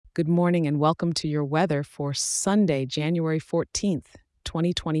Good morning and welcome to your weather for Sunday, January 14th,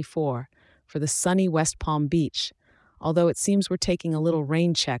 2024, for the sunny West Palm Beach, although it seems we're taking a little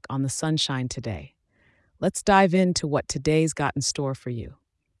rain check on the sunshine today. Let's dive into what today's got in store for you.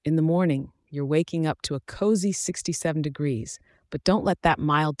 In the morning, you're waking up to a cozy 67 degrees, but don't let that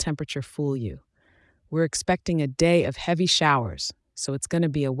mild temperature fool you. We're expecting a day of heavy showers, so it's going to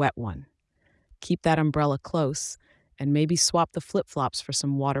be a wet one. Keep that umbrella close and maybe swap the flip-flops for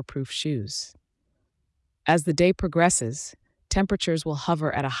some waterproof shoes. As the day progresses, temperatures will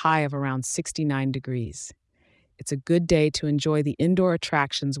hover at a high of around 69 degrees. It's a good day to enjoy the indoor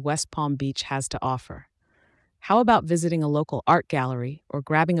attractions West Palm Beach has to offer. How about visiting a local art gallery or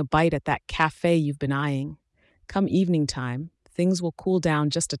grabbing a bite at that cafe you've been eyeing? Come evening time, things will cool down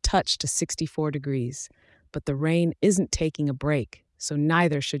just a touch to 64 degrees, but the rain isn't taking a break, so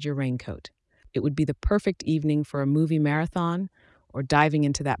neither should your raincoat. It would be the perfect evening for a movie marathon or diving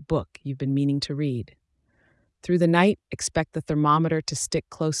into that book you've been meaning to read. Through the night, expect the thermometer to stick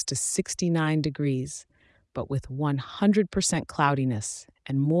close to 69 degrees, but with 100% cloudiness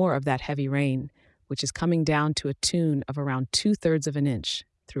and more of that heavy rain, which is coming down to a tune of around 2/3 of an inch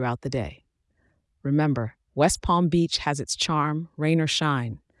throughout the day. Remember, West Palm Beach has its charm, rain or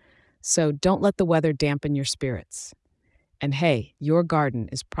shine, so don't let the weather dampen your spirits. And hey, your garden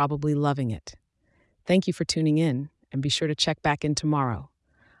is probably loving it. Thank you for tuning in, and be sure to check back in tomorrow.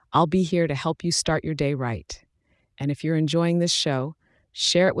 I'll be here to help you start your day right. And if you're enjoying this show,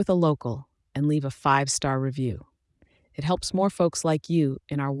 share it with a local and leave a 5-star review. It helps more folks like you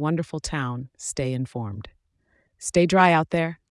in our wonderful town stay informed. Stay dry out there.